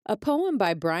A poem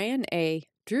by Brian A.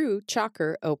 Drew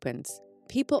Chalker opens.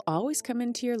 People always come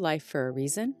into your life for a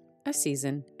reason, a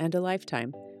season, and a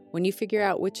lifetime. When you figure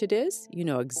out which it is, you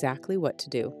know exactly what to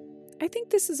do. I think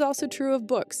this is also true of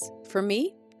books. For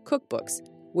me, cookbooks,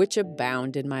 which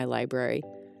abound in my library.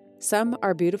 Some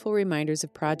are beautiful reminders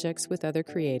of projects with other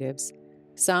creatives.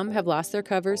 Some have lost their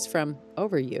covers from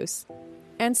overuse.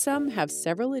 And some have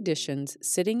several editions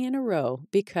sitting in a row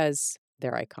because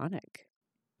they're iconic.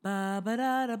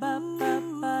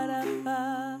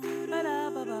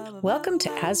 Welcome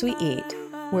to As We Eat,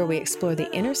 where we explore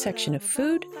the intersection of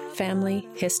food, family,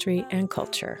 history, and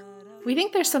culture. We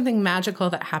think there's something magical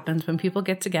that happens when people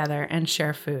get together and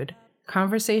share food.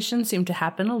 Conversations seem to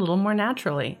happen a little more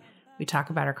naturally. We talk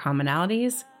about our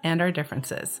commonalities and our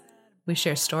differences. We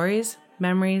share stories,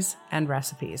 memories, and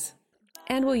recipes.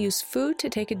 And we'll use food to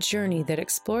take a journey that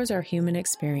explores our human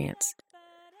experience.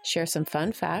 Share some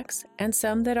fun facts and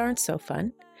some that aren't so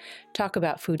fun. Talk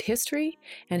about food history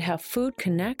and how food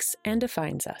connects and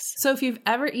defines us. So if you've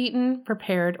ever eaten,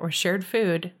 prepared, or shared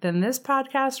food, then this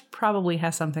podcast probably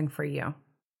has something for you.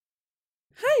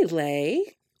 Hi,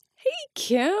 Lay. Hey,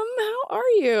 Kim. How are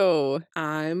you?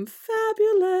 I'm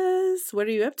fabulous. What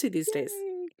are you up to these days?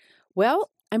 Well,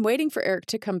 I'm waiting for Eric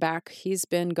to come back. He's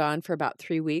been gone for about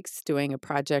 3 weeks doing a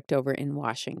project over in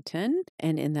Washington.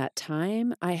 And in that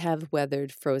time, I have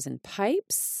weathered frozen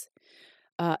pipes,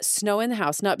 snow in the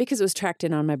house, not because it was tracked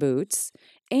in on my boots,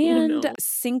 and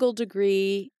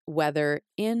single-degree weather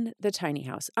in the tiny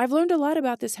house. I've learned a lot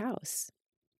about this house.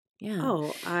 Yeah.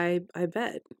 Oh, I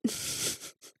bet.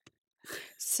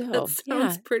 So that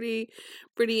sounds pretty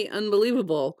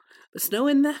unbelievable. Snow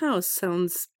in the house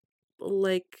sounds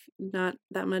like not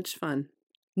that much fun.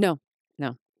 No.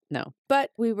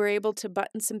 But we were able to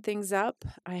button some things up.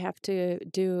 I have to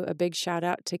do a big shout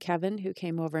out to Kevin, who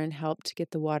came over and helped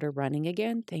get the water running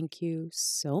again. Thank you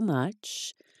so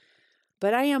much.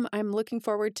 But I'm looking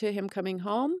forward to him coming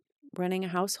home. Running a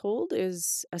household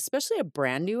is, especially a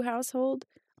brand new household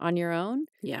on your own.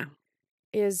 Yeah.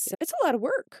 It's a lot of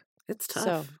work. It's tough.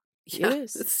 So, yeah, it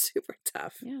is. It's super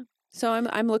tough. Yeah. So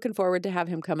I'm looking forward to have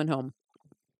him coming home.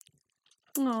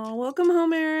 Oh, welcome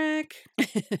home, Eric.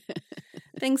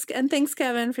 Thanks,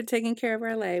 Kevin, for taking care of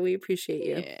our Lay. We appreciate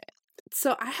you. Yeah.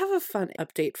 So I have a fun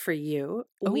update for you.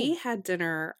 Oh. We had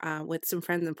dinner with some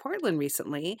friends in Portland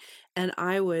recently, and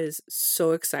I was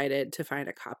so excited to find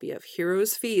a copy of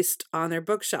Heroes Feast on their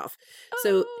bookshelf.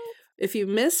 So if you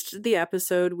missed the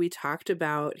episode, we talked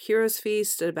about Heroes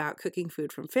Feast, about cooking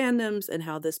food from fandoms and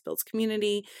how this builds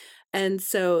community. And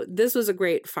so this was a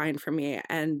great find for me.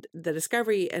 And the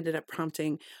discovery ended up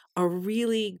prompting a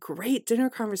really great dinner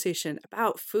conversation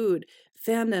about food,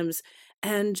 fandoms,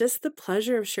 and just the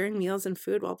pleasure of sharing meals and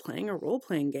food while playing a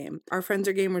role-playing game. Our friends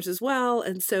are gamers as well,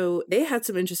 and so they had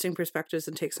some interesting perspectives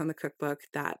and takes on the cookbook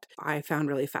that I found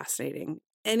really fascinating.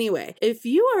 Anyway, if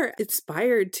you are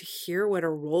inspired to hear what a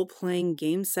role-playing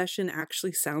game session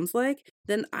actually sounds like,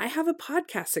 then I have a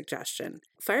podcast suggestion.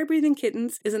 Fire Breathing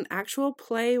Kittens is an actual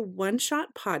play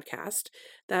one-shot podcast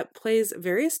that plays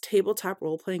various tabletop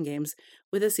role-playing games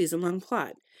with a season-long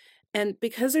plot. And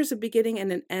because there's a beginning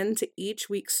and an end to each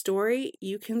week's story,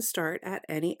 you can start at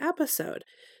any episode.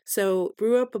 So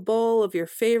brew up a bowl of your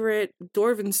favorite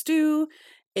dwarven stew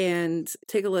and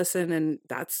take a listen, and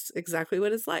that's exactly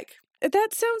what it's like. That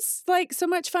sounds like so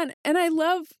much fun. And I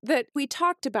love that we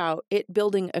talked about it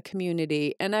building a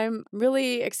community. And I'm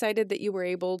really excited that you were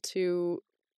able to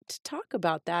talk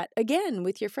about that again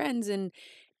with your friends and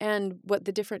what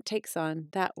the different takes on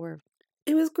that were.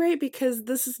 It was great because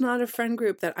this is not a friend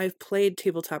group that I've played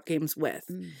tabletop games with.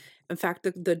 In fact,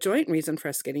 the joint reason for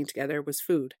us getting together was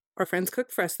food. Our friends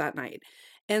cooked for us that night.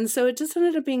 And so it just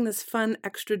ended up being this fun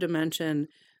extra dimension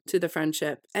to the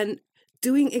friendship and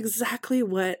doing exactly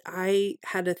what I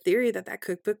had a theory that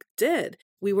cookbook did.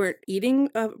 We weren't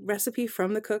eating a recipe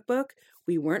from the cookbook.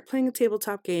 We weren't playing a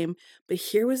tabletop game. But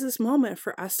here was this moment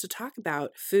for us to talk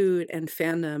about food and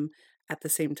fandom at the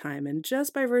same time, and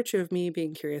just by virtue of me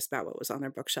being curious about what was on their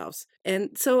bookshelves.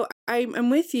 And so I'm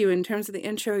with you in terms of the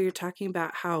intro. You're talking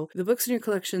about how the books in your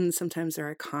collection sometimes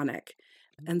are iconic.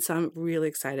 And so I'm really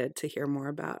excited to hear more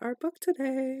about our book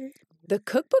today. The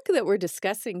cookbook that we're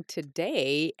discussing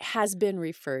today has been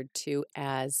referred to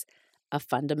as a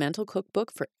fundamental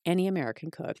cookbook for any American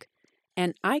cook,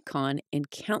 an icon in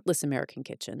countless American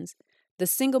kitchens, the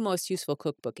single most useful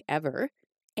cookbook ever,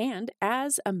 and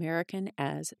as American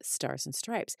as Stars and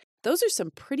Stripes. Those are some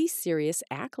pretty serious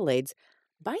accolades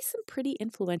by some pretty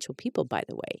influential people, by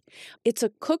the way. It's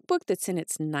a cookbook that's in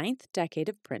its 9th decade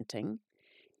of printing.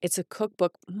 It's a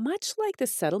cookbook much like the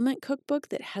Settlement Cookbook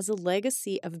that has a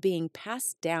legacy of being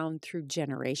passed down through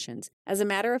generations. As a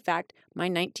matter of fact, my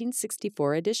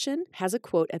 1964 edition has a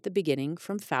quote at the beginning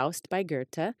from Faust by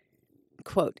Goethe.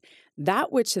 Quote,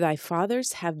 "That which thy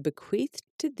fathers have bequeathed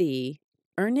to thee,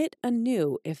 earn it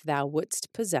anew if thou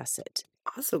wouldst possess it."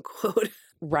 Awesome quote.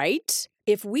 Right?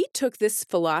 If we took this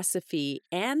philosophy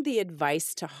and the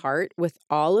advice to heart with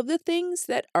all of the things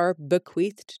that are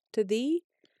bequeathed to thee,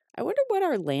 I wonder what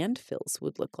our landfills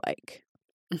would look like.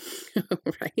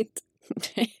 Right.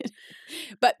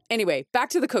 But anyway, back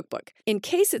to the cookbook. In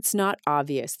case it's not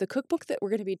obvious, the cookbook that we're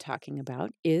going to be talking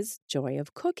about is Joy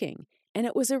of Cooking, and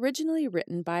it was originally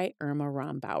written by Irma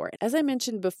Rombauer. As I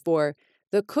mentioned before,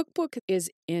 the cookbook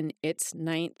is in its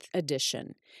 9th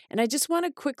edition, and I just want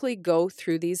to quickly go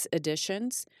through these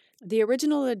editions. The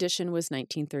original edition was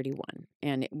 1931,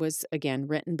 and it was, again,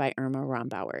 written by Irma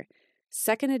Rombauer.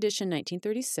 Second edition,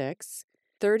 1936.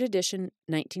 Third edition,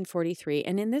 1943.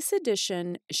 And in this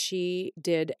edition, she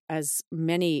did, as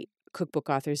many cookbook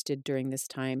authors did during this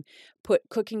time, put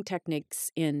cooking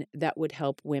techniques in that would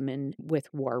help women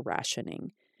with war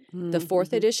rationing. The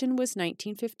fourth edition was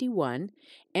 1951,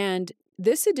 and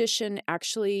this edition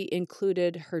actually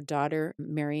included her daughter,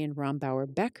 Marion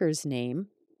Rombauer Becker's name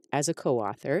as a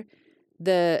co-author.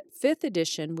 The fifth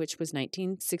edition, which was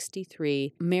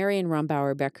 1963, Marion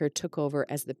Rombauer Becker took over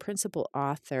as the principal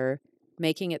author,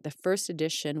 making it the first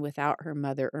edition without her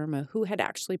mother, Irma, who had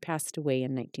actually passed away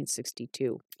in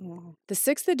 1962. Wow. The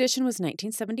sixth edition was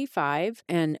 1975,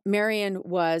 and Marion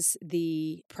was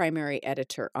the primary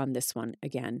editor on this one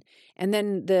again. And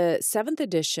then the seventh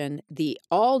edition, the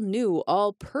all-new,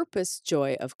 all-purpose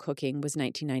Joy of Cooking, was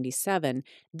 1997.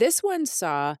 This one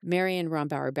saw Marion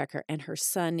Rombauer Becker and her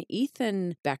son,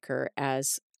 Ethan Becker,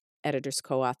 as editors,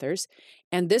 co-authors.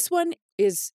 And this one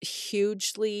is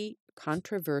hugely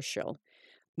controversial.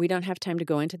 We don't have time to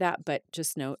go into that, but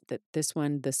just note that this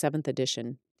one, the 7th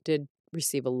edition, did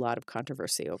receive a lot of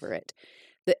controversy over it.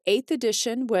 The 8th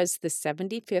edition was the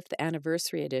 75th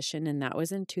anniversary edition, and that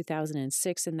was in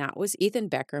 2006, and that was Ethan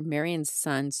Becker, Marion's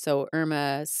son, so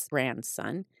Irma's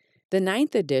grandson. The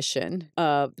 9th edition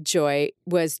of Joy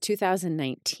was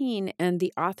 2019, and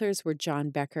the authors were John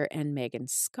Becker and Megan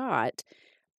Scott,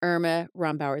 Irma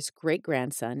Rombauer's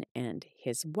great-grandson and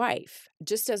his wife.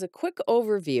 Just as a quick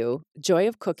overview, Joy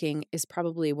of Cooking is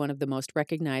probably one of the most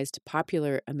recognized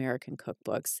popular American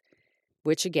cookbooks,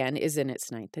 which again is in its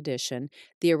 9th edition.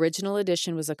 The original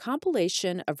edition was a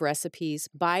compilation of recipes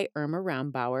by Irma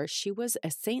Rombauer. She was a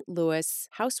St. Louis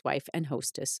housewife and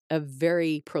hostess, a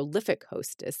very prolific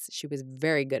hostess. She was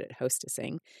very good at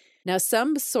hostessing. Now,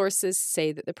 some sources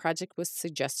say that the project was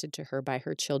suggested to her by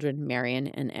her children, Marion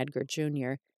and Edgar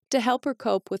Jr., to help her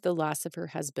cope with the loss of her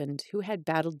husband, who had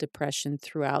battled depression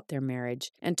throughout their marriage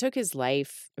and took his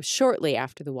life shortly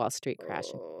after the Wall Street crash.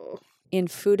 In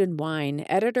Food and Wine,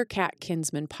 editor Kat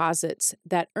Kinsman posits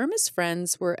that Irma's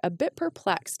friends were a bit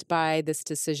perplexed by this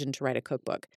decision to write a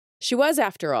cookbook. She was,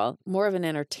 after all, more of an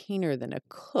entertainer than a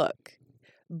cook.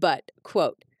 But,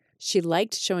 quote, she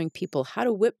liked showing people how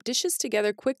to whip dishes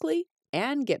together quickly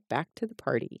and get back to the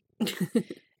party.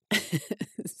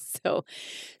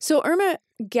 So Irma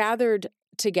gathered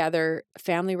together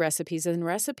family recipes and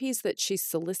recipes that she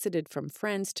solicited from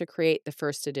friends to create the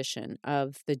first edition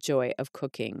of The Joy of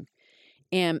Cooking.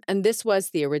 And this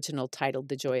was the original title,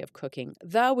 The Joy of Cooking.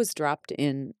 The was dropped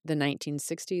in the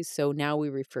 1960s, so now we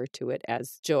refer to it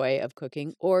as Joy of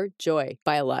Cooking or Joy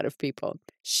by a lot of people.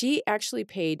 She actually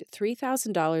paid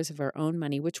 $3,000 of her own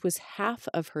money, which was half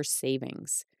of her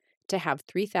savings, to have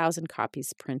 3,000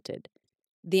 copies printed.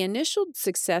 The initial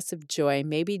success of Joy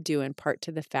may be due in part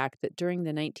to the fact that during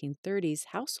the 1930s,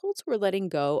 households were letting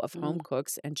go of home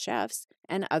cooks and chefs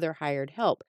and other hired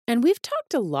help. And we've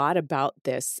talked a lot about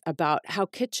this, about how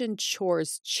kitchen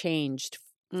chores changed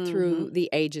through the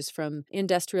ages from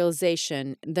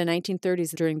industrialization, the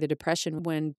 1930s during the Depression,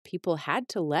 when people had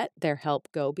to let their help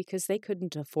go because they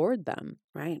couldn't afford them.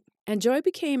 Right. And Joy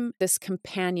became this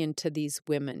companion to these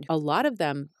women, a lot of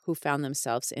them who found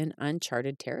themselves in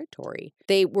uncharted territory.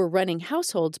 They were running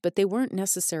households, but they weren't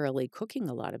necessarily cooking,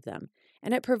 a lot of them.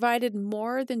 And it provided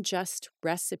more than just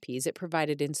recipes. It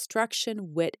provided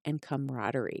instruction, wit, and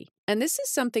camaraderie. And this is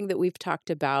something that we've talked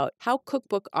about, how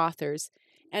cookbook authors,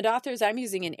 and authors I'm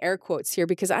using in air quotes here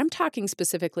because I'm talking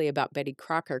specifically about Betty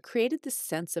Crocker, created this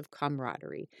sense of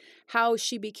camaraderie, how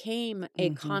she became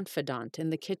a confidant in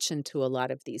the kitchen to a lot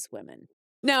of these women.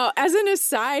 Now, as an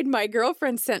aside, my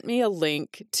girlfriend sent me a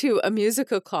link to a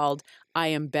musical called I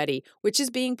Am Betty, which is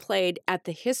being played at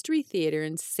the History Theater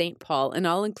in St. Paul, and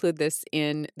I'll include this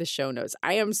in the show notes.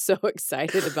 I am so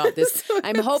excited about this.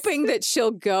 I'm hoping that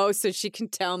she'll go so she can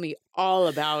tell me all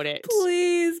about it.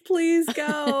 Please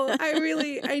go. I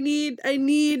need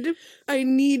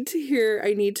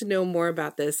to know more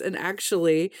about this. And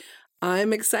actually,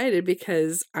 I'm excited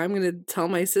because I'm going to tell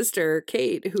my sister,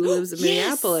 Kate, who lives in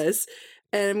Minneapolis,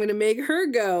 and I'm going to make her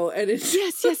go and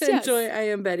enjoy I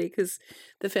Am Betty because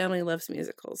the family loves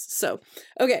musicals. So,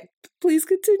 okay, please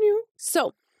continue.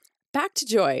 So, back to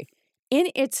Joy. In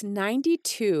its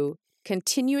 92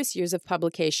 continuous years of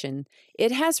publication,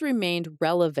 it has remained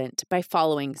relevant by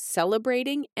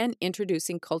celebrating, and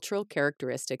introducing cultural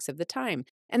characteristics of the time.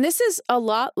 And this is a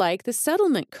lot like the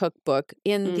Settlement Cookbook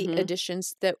in the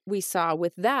editions that we saw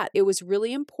with that. It was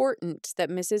really important that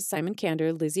Mrs. Simon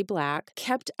Kander, Lizzie Black,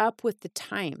 kept up with the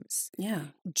times. Yeah.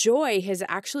 Joy has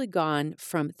actually gone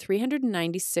from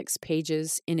 396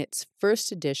 pages in its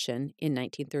first edition in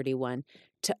 1931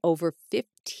 to over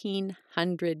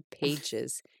 1,500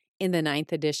 pages in the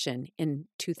 9th edition in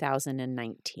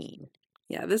 2019.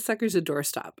 Yeah, this sucker's a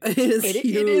doorstop. It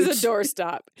is a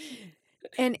doorstop.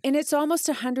 And in its almost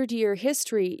 100-year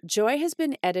history, Joy has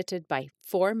been edited by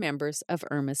 4 members of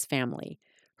Irma's family.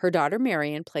 Her daughter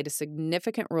Marion played a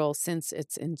significant role since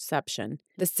its inception.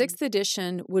 The 6th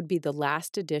edition would be the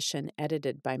last edition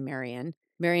edited by Marion.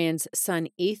 Marion's son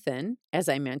Ethan, as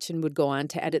I mentioned, would go on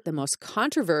to edit the most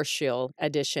controversial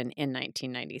edition in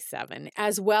 1997,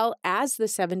 as well as the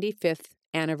 75th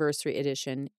anniversary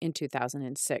edition in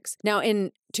 2006. Now,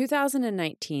 in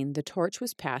 2019, the torch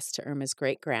was passed to Irma's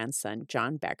great-grandson,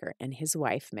 John Becker, and his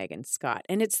wife, Megan Scott.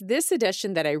 And it's this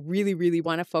edition that I really, really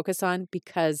want to focus on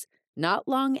because not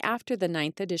long after the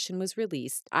 9th edition was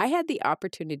released, I had the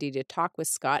opportunity to talk with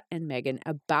Scott and Megan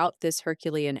about this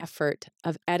Herculean effort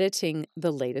of editing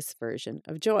the latest version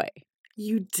of Joy.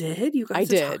 You did? You got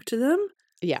to talk to them?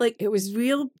 Yeah. Like it was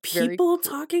real people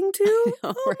talking to?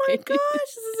 Know, oh my gosh,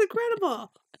 this is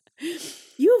incredible.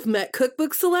 You've met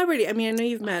cookbook celebrity. I mean, I know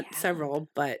you've met several,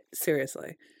 but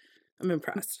seriously, I'm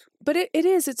impressed. But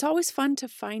it's always fun to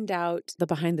find out the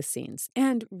behind the scenes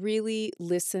and really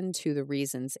listen to the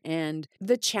reasons and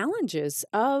the challenges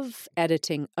of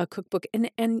editing a cookbook.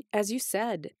 And as you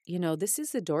said, this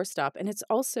is the doorstop. And it's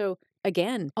also,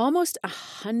 again, almost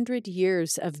 100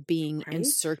 years of being in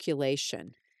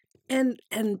circulation. And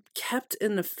kept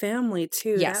in the family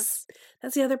too. Yes.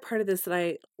 That's the other part of this that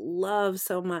I love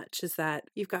so much is that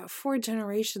you've got 4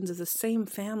 generations of the same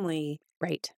family.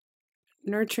 Right.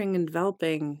 Nurturing and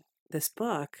developing this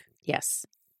book. Yes.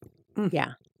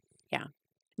 Yeah.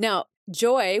 Now,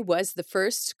 Joy was the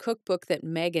first cookbook that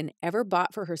Megan ever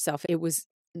bought for herself. It was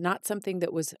not something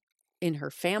that was in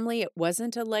her family. It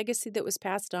wasn't a legacy that was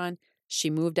passed on. She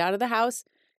moved out of the house.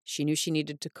 She knew she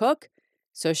needed to cook.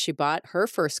 So she bought her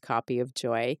first copy of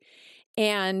Joy,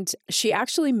 and she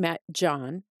actually met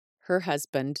John, her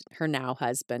now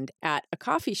husband, at a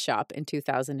coffee shop in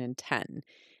 2010.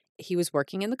 He was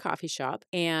working in the coffee shop,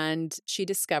 and she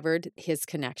discovered his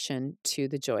connection to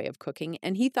the joy of cooking,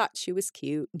 and he thought she was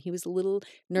cute, and he was a little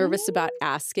nervous about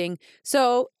asking.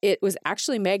 So it was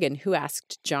actually Megan who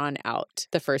asked John out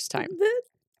the first time.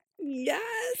 Yes.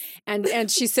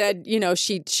 And she said,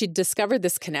 she discovered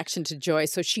this connection to Joy,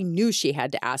 so she knew she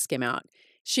had to ask him out.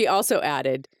 She also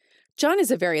added, John is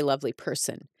a very lovely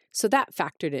person, so that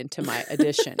factored into my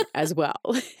edition as well,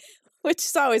 which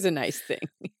is always a nice thing.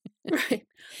 Right.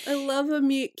 I love a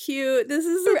meet cute. This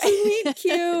is such a meet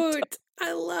cute.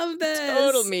 I love this.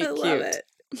 Total meet cute. Love it.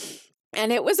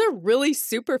 And it was a really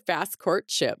super fast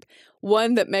courtship,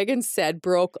 one that Megan said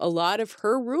broke a lot of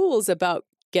her rules about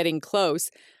getting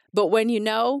close. But when you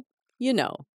know,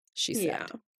 she said. Yeah.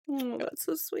 Oh, that's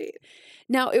so sweet.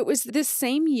 Now, it was this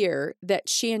same year that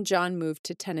she and John moved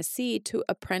to Tennessee to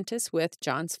apprentice with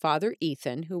John's father,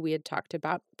 Ethan, who we had talked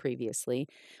about previously,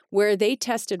 where they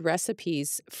tested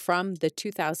recipes from the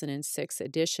 2006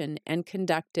 edition and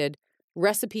conducted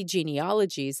recipe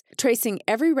genealogies, tracing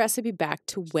every recipe back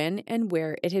to when and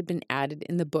where it had been added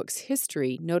in the book's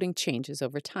history, noting changes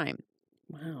over time.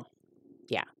 Wow.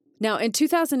 Yeah. Now, in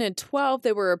 2012,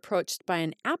 they were approached by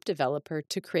an app developer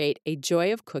to create a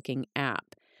Joy of Cooking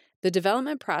app. The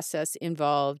development process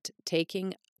involved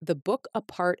taking the book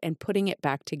apart and putting it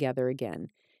back together again.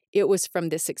 It was from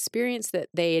this experience that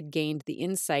they had gained the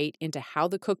insight into how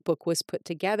the cookbook was put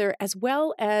together, as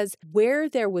well as where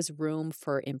there was room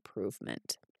for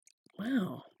improvement.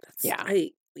 Wow.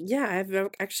 I've I've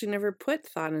actually never put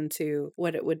thought into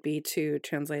what it would be to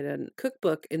translate a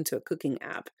cookbook into a cooking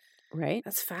app. Right?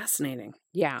 That's fascinating.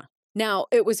 Yeah. Now,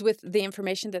 it was with the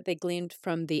information that they gleaned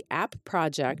from the app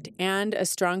project and a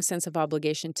strong sense of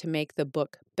obligation to make the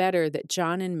book better that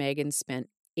John and Megan spent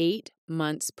 8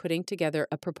 months putting together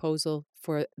a proposal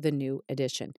for the new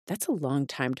edition. That's a long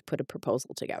time to put a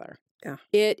proposal together. Yeah.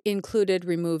 It included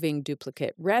removing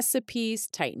duplicate recipes,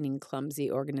 tightening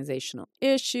clumsy organizational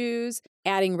issues,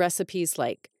 adding recipes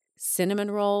like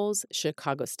cinnamon rolls,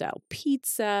 Chicago-style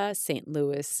pizza, St.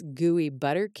 Louis gooey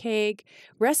butter cake,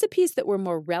 recipes that were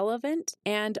more relevant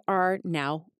and are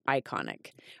now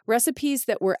iconic. Recipes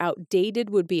that were outdated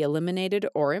would be eliminated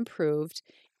or improved,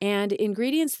 and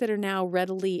ingredients that are now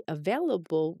readily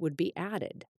available would be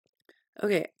added.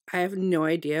 Okay, I have no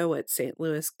idea what St.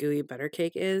 Louis gooey butter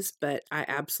cake is, but I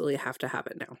absolutely have to have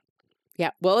it now.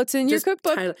 Yeah, well, it's in Just your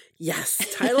cookbook.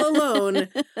 title alone,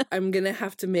 I'm going to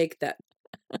have to make that.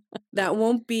 That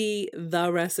won't be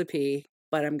the recipe,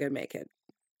 but I'm going to make it.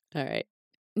 All right.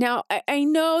 Now, I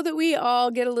know that we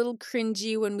all get a little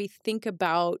cringy when we think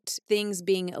about things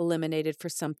being eliminated for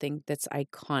something that's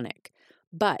iconic.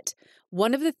 But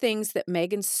one of the things that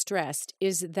Megan stressed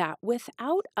is that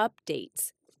without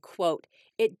updates, quote,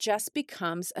 it just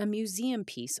becomes a museum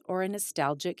piece or a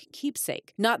nostalgic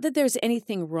keepsake. Not that there's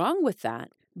anything wrong with that,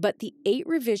 but the 8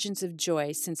 revisions of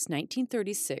Joy since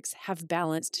 1936 have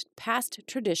balanced past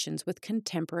traditions with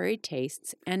contemporary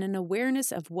tastes and an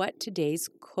awareness of what today's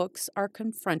cooks are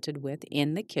confronted with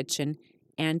in the kitchen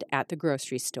and at the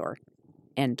grocery store,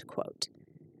 end quote.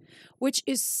 Which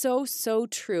is so, so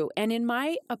true, and in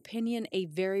my opinion, a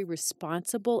very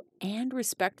responsible and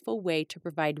respectful way to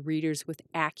provide readers with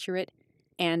accurate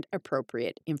and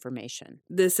appropriate information.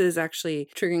 This is actually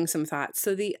triggering some thoughts.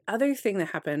 So the other thing that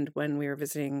happened when we were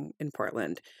visiting in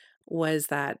Portland was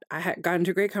that I had gotten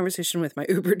into a great conversation with my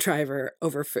Uber driver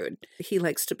over food. He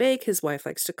likes to bake, his wife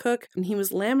likes to cook, and he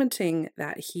was lamenting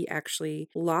that he actually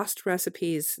lost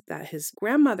recipes that his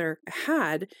grandmother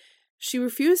had. She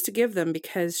refused to give them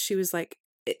because she was like,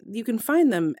 you can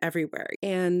find them everywhere.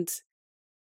 And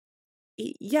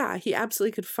yeah, he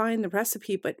absolutely could find the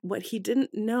recipe, but what he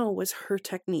didn't know was her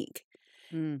technique.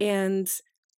 And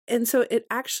so it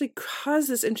actually caused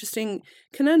this interesting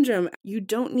conundrum. You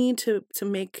don't need to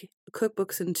make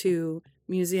cookbooks into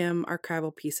museum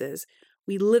archival pieces.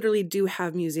 We literally do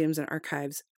have museums and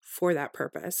archives for that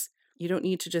purpose. You don't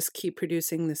need to just keep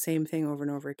producing the same thing over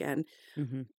and over again.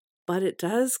 Mm-hmm. But it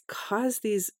does cause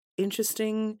these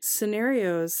interesting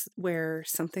scenarios where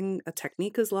a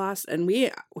technique is lost. And we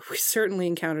certainly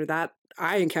encountered that.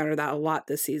 I encountered that a lot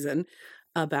this season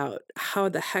about how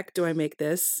the heck do I make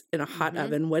this in a hot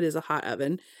oven? What is a hot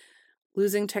oven?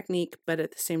 Losing technique, but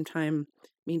at the same time,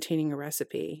 maintaining a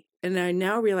recipe. And I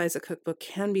now realize a cookbook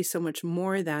can be so much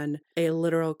more than a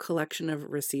literal collection of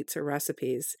receipts or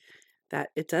recipes, that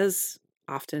it does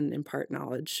often impart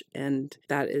knowledge, and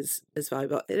that is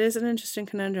valuable. It is an interesting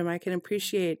conundrum. I can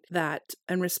appreciate that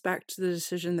and respect the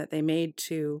decision that they made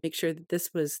to make sure that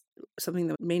this was something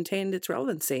that maintained its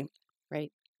relevancy.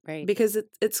 Right. Because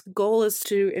its goal is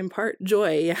to impart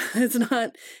joy.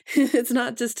 It's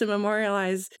not just to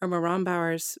memorialize Irma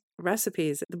Rombauer's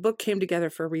recipes. The book came together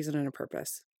for a reason and a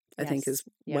purpose, I think is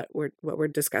what we're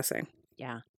discussing.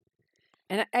 Yeah.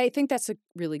 And I think that's a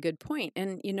really good point.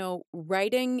 And,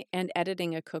 writing and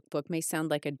editing a cookbook may sound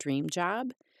like a dream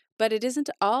job, but it isn't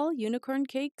all unicorn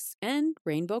cakes and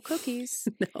rainbow cookies.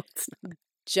 No, it's not.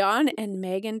 John and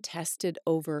Megan tested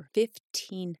over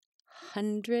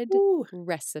 1,500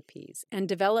 recipes and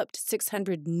developed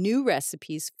 600 new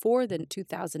recipes for the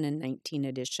 2019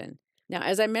 edition. Now,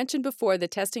 as I mentioned before, the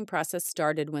testing process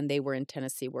started when they were in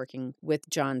Tennessee working with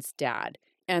John's dad.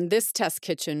 And this test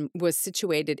kitchen was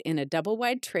situated in a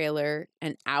double-wide trailer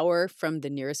an hour from the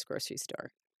nearest grocery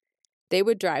store. They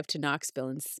would drive to Knoxville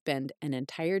and spend an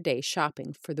entire day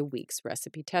shopping for the week's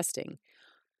recipe testing.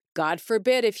 God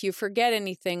forbid if you forget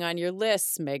anything on your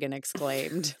lists, Megan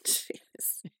exclaimed.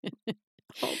 Jeez.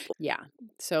 Yeah.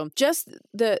 So just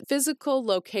the physical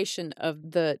location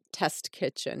of the test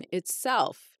kitchen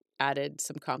itself added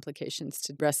some complications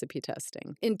to recipe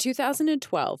testing. In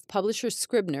 2012, publisher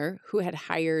Scribner, who had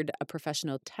hired a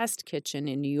professional test kitchen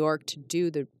in New York to do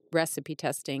the recipe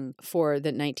testing for the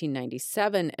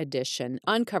 1997 edition,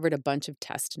 uncovered a bunch of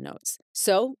test notes.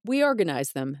 So we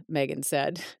organized them, Megan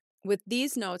said. With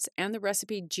these notes and the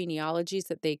recipe genealogies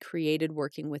that they created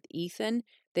working with Ethan,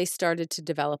 they started to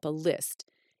develop a list.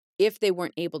 If they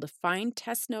weren't able to find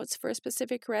test notes for a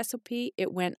specific recipe,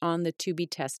 it went on the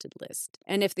to-be-tested list.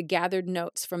 And if the gathered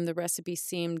notes from the recipe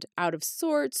seemed out of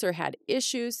sorts or had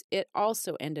issues, it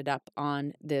also ended up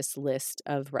on this list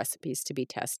of recipes to be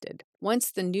tested. Once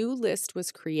the new list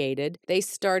was created, they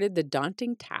started the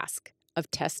daunting task of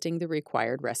testing the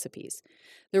required recipes.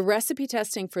 The recipe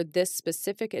testing for this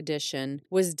specific edition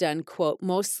was done, quote,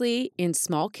 mostly in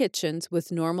small kitchens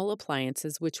with normal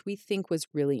appliances, which we think was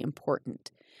really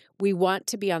important. We want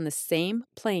to be on the same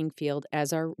playing field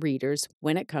as our readers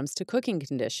when it comes to cooking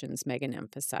conditions, Megan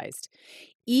emphasized.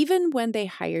 Even when they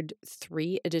hired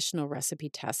 3 additional recipe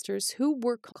testers who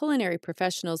were culinary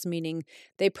professionals, meaning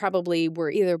they probably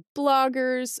were either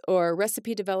bloggers or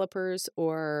recipe developers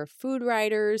or food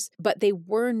writers, but they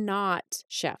were not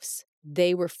chefs.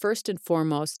 They were first and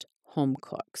foremost home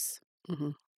cooks.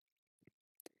 Mm-hmm.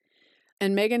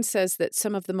 And Megan says that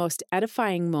some of the most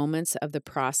edifying moments of the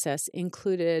process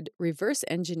included reverse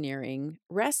engineering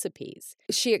recipes.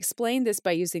 She explained this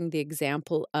by using the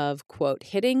example of, quote,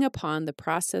 hitting upon the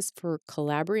process for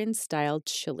Calabrian-style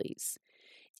chilies.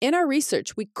 In our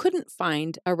research, we couldn't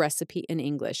find a recipe in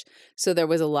English, so there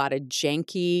was a lot of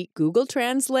janky Google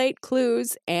Translate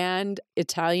clues and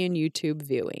Italian YouTube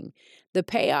viewing. The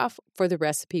payoff for the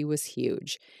recipe was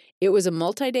huge. It was a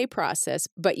multi-day process,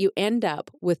 but you end up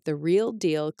with the real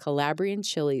deal Calabrian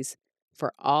chilies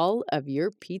for all of your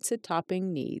pizza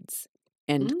topping needs.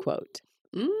 End quote.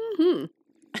 Mm-hmm.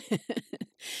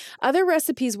 Other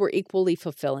recipes were equally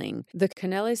fulfilling. The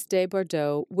Canelles de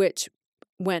Bordeaux, which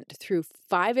went through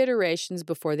 5 iterations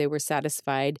before they were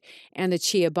satisfied, and the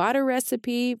ciabatta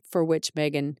recipe, for which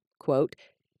Megan, quote,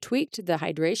 tweaked the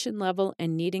hydration level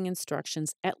and kneading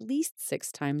instructions at least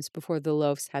 6 times before the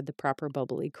loaves had the proper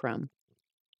bubbly crumb.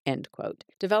 End quote.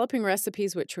 Developing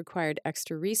recipes which required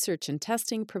extra research and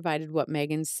testing provided what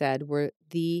Megan said were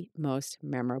the most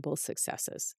memorable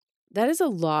successes. That is a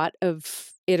lot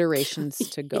of iterations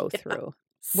to go through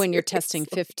when you're testing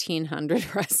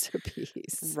 1,500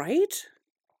 recipes. Right?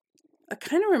 It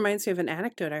kind of reminds me of an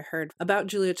anecdote I heard about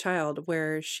Julia Child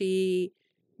where she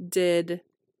did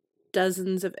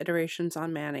dozens of iterations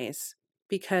on mayonnaise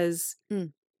because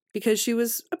she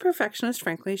was a perfectionist,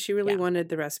 frankly. She really wanted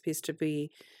the recipes to be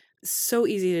so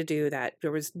easy to do that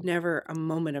there was never a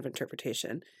moment of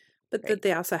interpretation, but that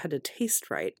they also had to taste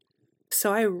right.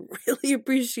 So I really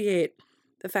appreciate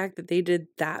the fact that they did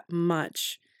that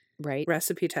much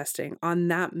recipe testing on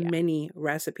that many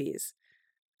recipes.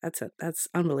 That's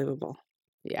unbelievable.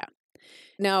 Yeah.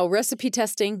 Now, recipe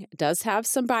testing does have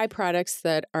some byproducts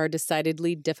that are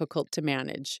decidedly difficult to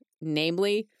manage,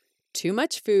 namely too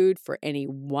much food for any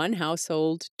one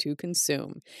household to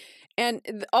consume.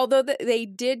 And although they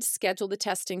did schedule the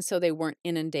testing so they weren't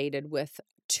inundated with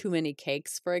too many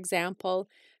cakes, for example,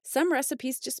 some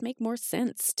recipes just make more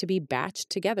sense to be batched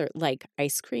together, like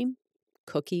ice cream,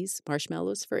 cookies,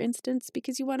 marshmallows, for instance,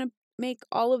 because you want to make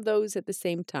all of those at the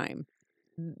same time.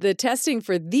 The testing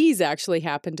for these actually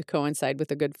happened to coincide with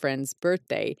a good friend's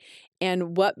birthday.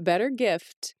 And what better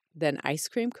gift than ice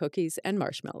cream, cookies, and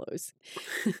marshmallows?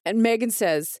 And Megan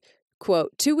says,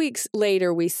 quote, 2 weeks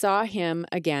later, we saw him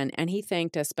again, and he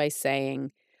thanked us by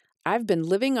saying, I've been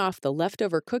living off the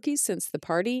leftover cookies since the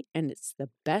party, and it's the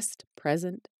best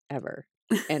present ever.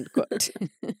 End quote.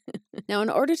 Now, in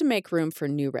order to make room for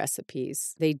new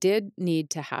recipes, they did need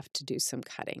to have to do some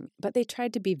cutting, but they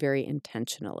tried to be very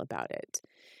intentional about it.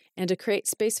 And to create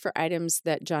space for items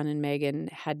that John and Megan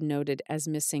had noted as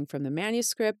missing from the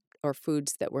manuscript or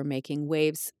foods that were making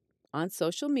waves on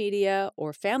social media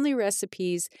or family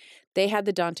recipes, they had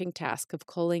the daunting task of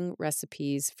culling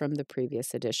recipes from the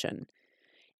previous edition.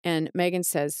 And Megan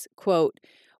says, quote,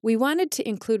 we wanted to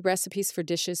include recipes for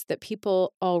dishes that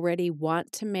people already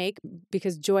want to make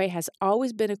because Joy has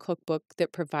always been a cookbook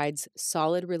that provides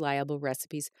solid, reliable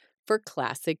recipes for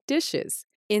classic dishes.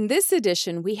 In this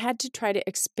edition, we had to try to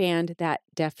expand that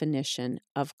definition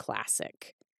of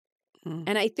classic.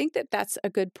 And I think that that's a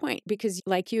good point because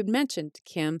like you had mentioned,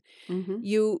 Kim,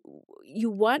 you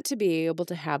want to be able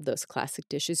to have those classic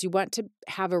dishes. You want to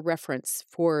have a reference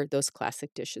for those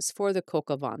classic dishes, for the coq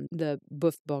au vin, the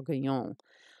boeuf bourguignon.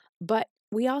 But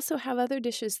we also have other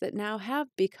dishes that now have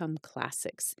become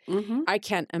classics. I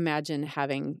can't imagine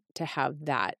having to have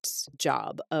that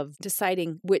job of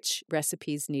deciding which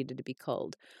recipes needed to be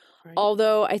culled. Right.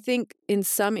 Although I think in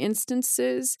some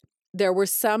instances, there were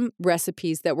some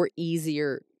recipes that were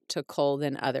easier to cull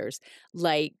than others,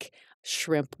 like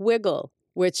shrimp wiggle,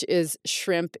 which is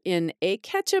shrimp in a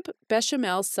ketchup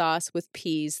bechamel sauce with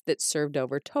peas that's served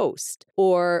over toast,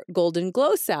 or golden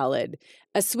glow salad,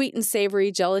 a sweet and savory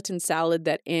gelatin salad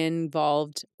that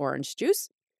involved orange juice,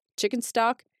 chicken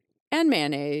stock, and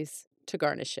mayonnaise to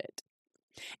garnish it.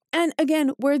 And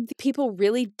again, where the people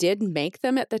really did make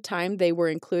them at the time they were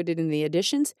included in the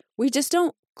editions, we just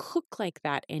don't cook like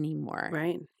that anymore.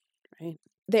 Right.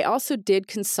 They also did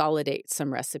consolidate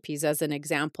some recipes. As an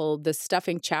example, the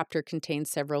stuffing chapter contains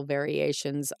several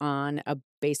variations on a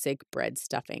basic bread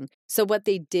stuffing. So what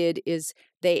they did is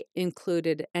they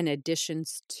included an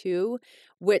additions to,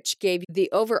 which gave the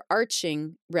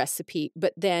overarching recipe.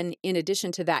 But then in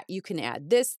addition to that, you can add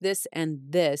this, this, and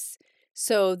this,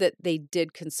 so that they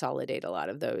did consolidate a lot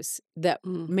of those that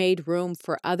made room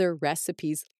for other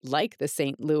recipes like the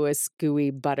St. Louis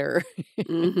gooey butter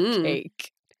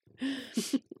cake.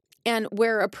 And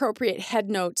where appropriate, head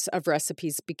notes of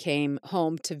recipes became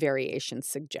home to variation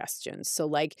suggestions. So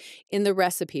like in the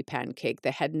recipe pancake, the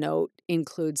head note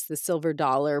includes the silver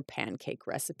dollar pancake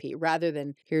recipe. Rather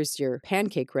than here's your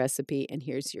pancake recipe and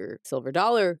here's your silver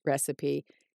dollar recipe,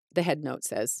 the head note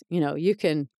says, you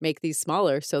can make these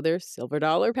smaller so they're silver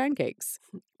dollar pancakes.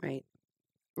 Right.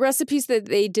 Recipes that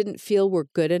they didn't feel were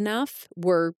good enough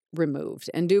were removed,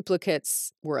 and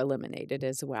duplicates were eliminated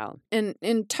as well. And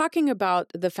in talking about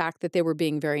the fact that they were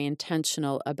being very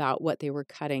intentional about what they were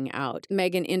cutting out,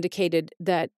 Megan indicated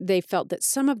that they felt that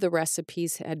some of the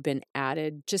recipes had been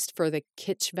added just for the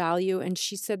kitsch value, and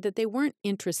she said that they weren't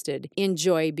interested in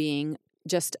Joy being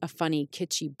just a funny,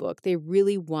 kitschy book. They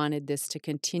really wanted this to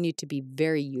continue to be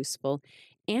very useful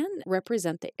and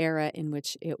represent the era in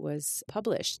which it was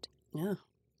published. Yeah.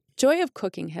 Joy of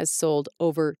Cooking has sold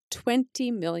over 20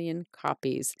 million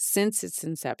copies since its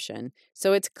inception,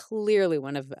 so it's clearly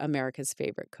one of America's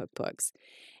favorite cookbooks.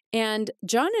 And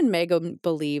John and Megan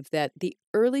believe that the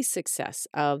early success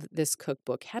of this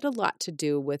cookbook had a lot to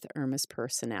do with Irma's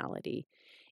personality.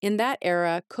 In that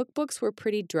era, cookbooks were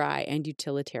pretty dry and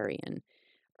utilitarian.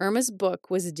 Irma's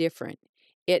book was different.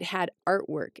 It had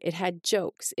artwork, it had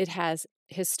jokes, it has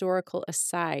historical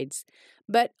asides,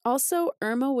 but also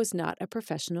Irma was not a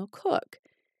professional cook.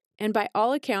 And by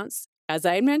all accounts, as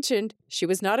I mentioned, she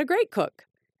was not a great cook.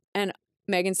 And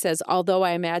Megan says, although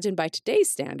I imagine by today's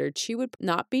standards, she would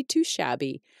not be too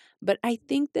shabby, but I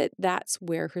think that that's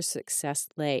where her success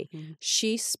lay. Mm-hmm.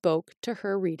 She spoke to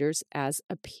her readers as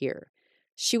a peer.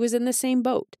 She was in the same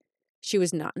boat. She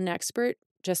was not an expert,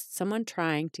 just someone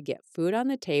trying to get food on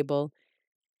the table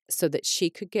so that she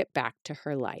could get back to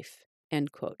her life,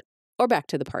 end quote, or back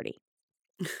to the party.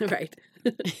 Right.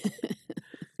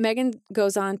 Megan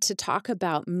goes on to talk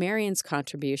about Marion's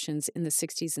contributions in the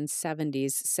 60s and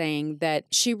 70s, saying that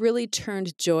she really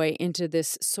turned Joy into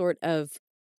this sort of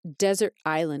desert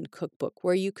island cookbook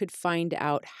where you could find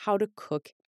out how to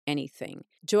cook anything.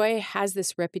 Joy has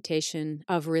this reputation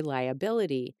of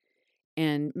reliability.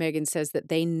 And Megan says that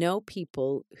they know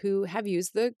people who have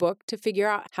used the book to figure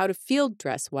out how to field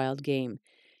dress wild game.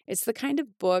 It's the kind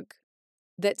of book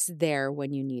that's there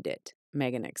when you need it,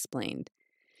 Megan explained.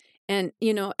 And,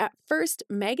 at first,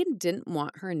 Megan didn't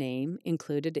want her name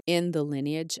included in the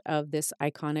lineage of this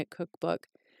iconic cookbook.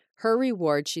 Her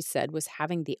reward, she said, was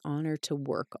having the honor to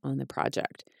work on the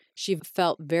project. She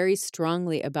felt very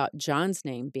strongly about John's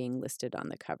name being listed on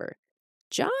the cover.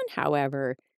 John,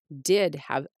 however, did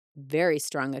have very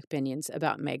strong opinions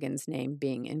about Megan's name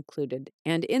being included,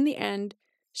 and in the end,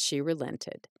 she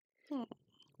relented.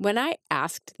 When I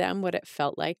asked them what it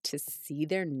felt like to see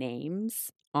their names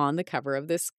on the cover of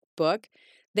this book,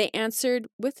 they answered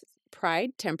with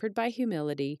pride tempered by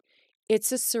humility,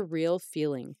 it's a surreal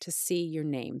feeling to see your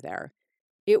name there.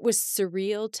 It was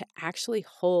surreal to actually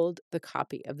hold the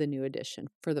copy of the new edition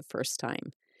for the first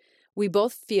time. We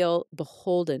both feel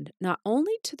beholden not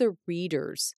only to the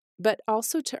readers, but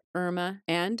also to Irma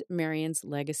and Marion's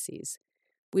legacies.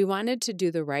 We wanted to do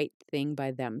the right thing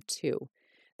by them, too.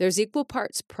 There's equal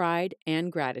parts pride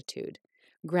and gratitude.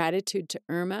 Gratitude to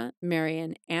Irma,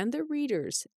 Marion, and the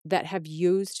readers that have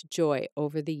used Joy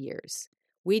over the years.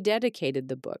 We dedicated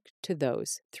the book to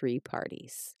those three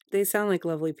parties. They sound like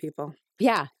lovely people.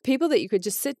 Yeah, people that you could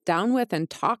just sit down with and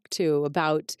talk to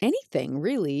about anything,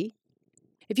 really.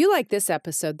 If you like this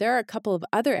episode, there are a couple of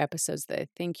other episodes that I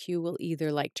think you will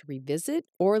either like to revisit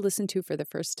or listen to for the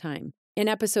first time. In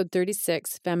episode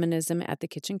 36, Feminism at the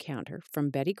Kitchen Counter, From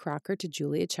Betty Crocker to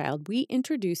Julia Child, we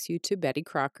introduce you to Betty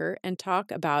Crocker and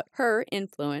talk about her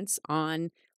influence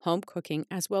on home cooking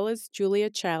as well as Julia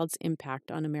Child's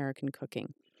impact on American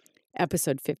cooking.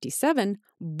 Episode 57,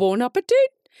 Bon Appetit!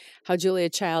 How Julia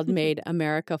Child made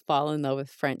America fall in love with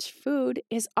French food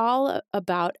is all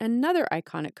about another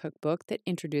iconic cookbook that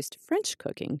introduced French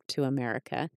cooking to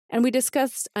America. And we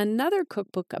discussed another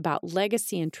cookbook about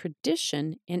legacy and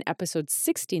tradition in episode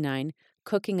 69,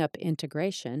 Cooking Up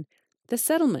Integration, the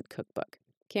Settlement Cookbook.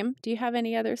 Kim, do you have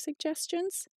any other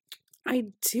suggestions? I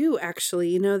do,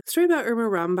 actually. The story about Irma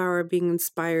Rombauer being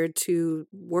inspired to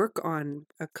work on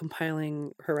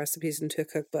compiling her recipes into a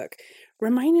cookbook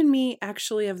reminded me,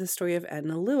 actually, of the story of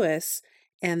Edna Lewis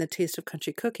and The Taste of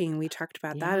Country Cooking. We talked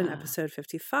about that in Yeah. episode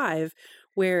 55,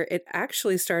 where it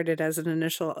actually started as an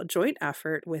initial joint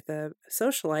effort with a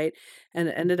socialite, and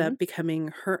it ended up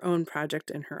becoming her own project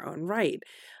in her own right.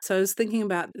 So I was thinking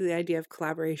about the idea of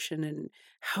collaboration and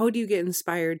how do you get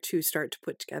inspired to start to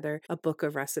put together a book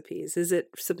of recipes? Is it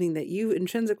something that you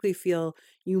intrinsically feel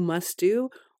you must do?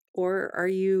 Or are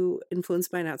you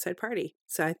influenced by an outside party?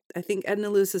 So I think Edna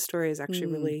Lewis's story is actually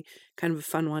really kind of a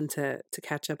fun one to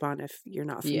catch up on if you're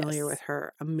not familiar with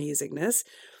her amazingness.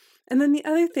 And then the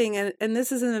other thing, and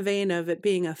this is in the vein of it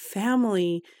being a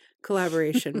family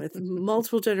collaboration with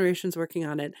multiple generations working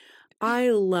on it, I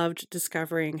loved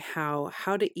discovering how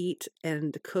to Eat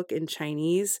and Cook in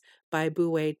Chinese by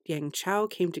Bu-Wei Yang Chao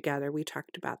came together. We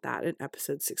talked about that in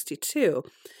episode 62,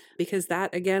 because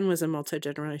that, again, was a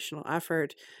multi-generational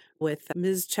effort with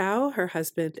Ms. Chow, her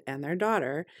husband, and their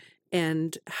daughter,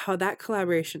 and how that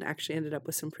collaboration actually ended up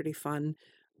with some pretty fun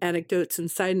anecdotes and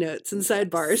side notes and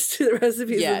sidebars to the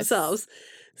recipes themselves.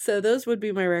 So those would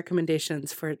be my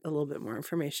recommendations for a little bit more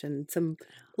information, a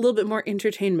little bit more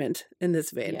entertainment in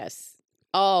this vein. Yes.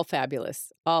 All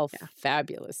fabulous. All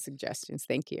fabulous suggestions.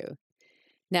 Thank you.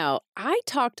 Now, I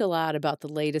talked a lot about the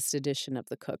latest edition of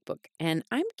the cookbook, and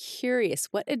I'm curious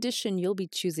what edition you'll be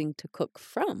choosing to cook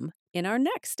from in our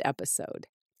next episode.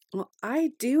 Well,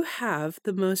 I do have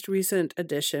the most recent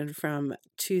edition from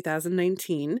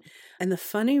 2019. And the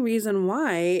funny reason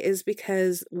why is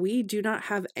because we do not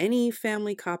have any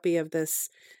family copy of this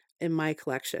in my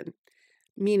collection.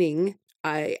 Meaning,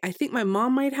 I think my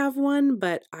mom might have one,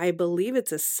 but I believe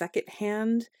it's a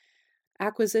secondhand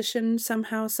acquisition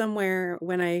somehow, somewhere.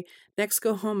 When I next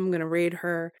go home, I'm going to raid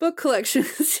her book collection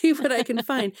and see what I can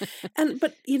find.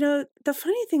 But the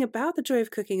funny thing about The Joy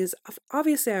of Cooking is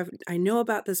obviously I know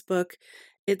about this book.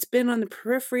 It's been on the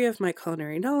periphery of my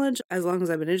culinary knowledge. As long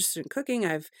as I've been interested in cooking,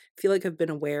 feel like I've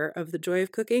been aware of The Joy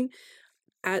of Cooking,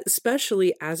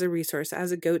 especially as a resource,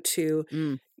 as a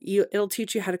go-to. It'll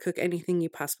teach you how to cook anything you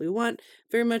possibly want.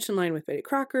 Very much in line with Betty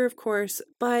Crocker, of course.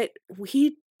 But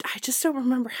I just don't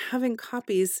remember having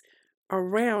copies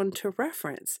around to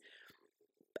reference.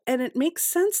 And it makes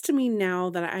sense to me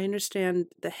now that I understand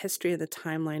the history and the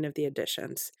timeline of the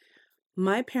editions.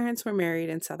 My parents were married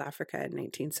in South Africa in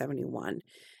 1971,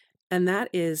 and that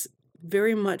is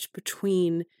very much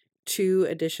between two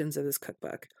editions of this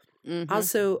cookbook.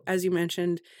 Also, as you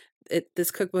mentioned, this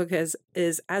cookbook is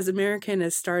as American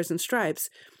as Stars and Stripes.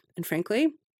 And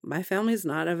frankly, my family is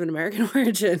not of an American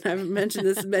origin. I've mentioned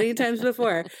this many times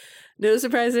before. No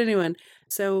surprise to anyone.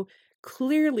 So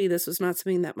clearly this was not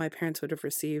something that my parents would have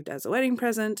received as a wedding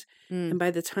present. And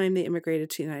by the time they immigrated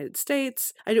to the United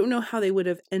States, I don't know how they would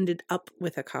have ended up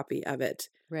with a copy of it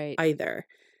either.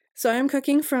 So I'm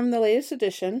cooking from the latest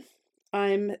edition.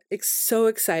 I'm so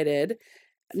excited.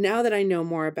 Now that I know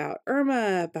more about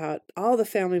Irma, about all the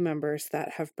family members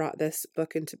that have brought this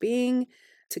book into being,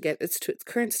 to get it to its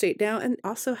current state now, and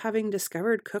also having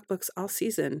discovered cookbooks all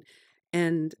season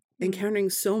and encountering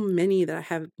so many that I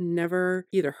have never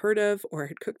either heard of or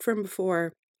had cooked from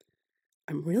before,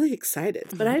 I'm really excited.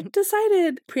 But I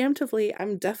decided preemptively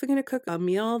I'm definitely going to cook a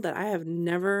meal that I have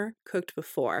never cooked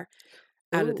before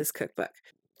out of this cookbook.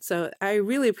 So I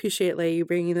really appreciate, Leigh, you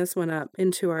bringing this one up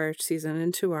into our season,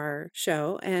 into our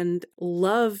show, and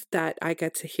love that I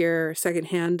get to hear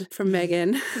secondhand from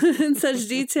Megan in such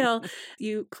detail.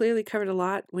 You clearly covered a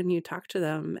lot when you talked to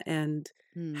them, and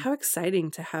how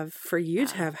exciting for you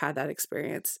to have had that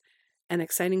experience, and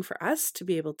exciting for us to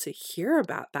be able to hear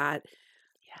about that.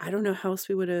 I don't know how else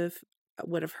we would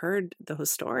have heard those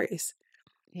stories.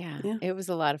 Yeah, it was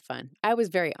a lot of fun. I was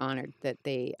very honored that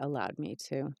they allowed me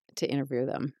to interview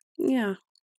them. Yeah.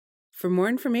 For more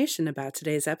information about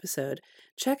today's episode,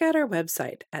 check out our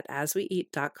website at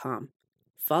asweeat.com.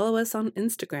 Follow us on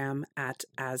Instagram at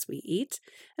asweeat,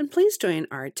 and please join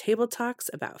our Table Talks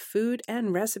about food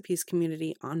and recipes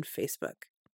community on Facebook.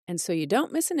 And so you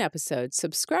don't miss an episode,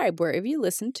 subscribe wherever you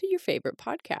listen to your favorite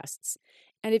podcasts.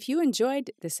 And if you enjoyed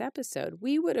this episode,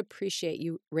 we would appreciate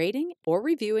you rating or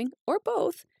reviewing, or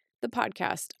both, the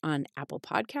podcast on Apple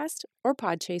Podcast or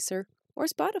Podchaser or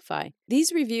Spotify.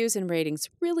 These reviews and ratings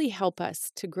really help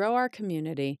us to grow our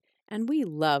community, and we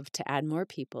love to add more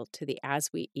people to the As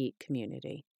We Eat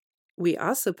community. We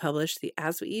also publish the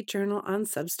As We Eat Journal on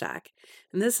Substack,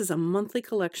 and this is a monthly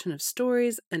collection of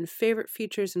stories and favorite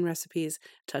features and recipes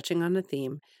touching on a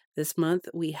theme. This month,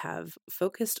 we have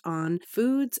focused on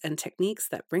foods and techniques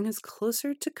that bring us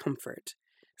closer to comfort.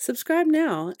 Subscribe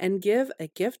now and give a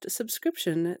gift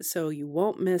subscription so you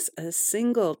won't miss a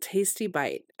single tasty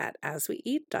bite at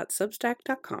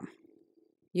asweeat.substack.com.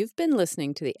 You've been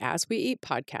listening to the As We Eat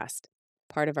podcast.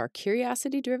 part of our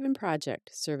curiosity-driven project,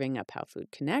 serving up how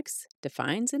food connects,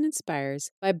 defines, and inspires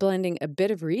by blending a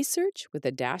bit of research with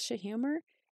a dash of humor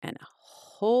and a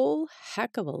whole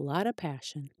heck of a lot of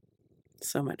passion.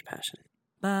 So much passion.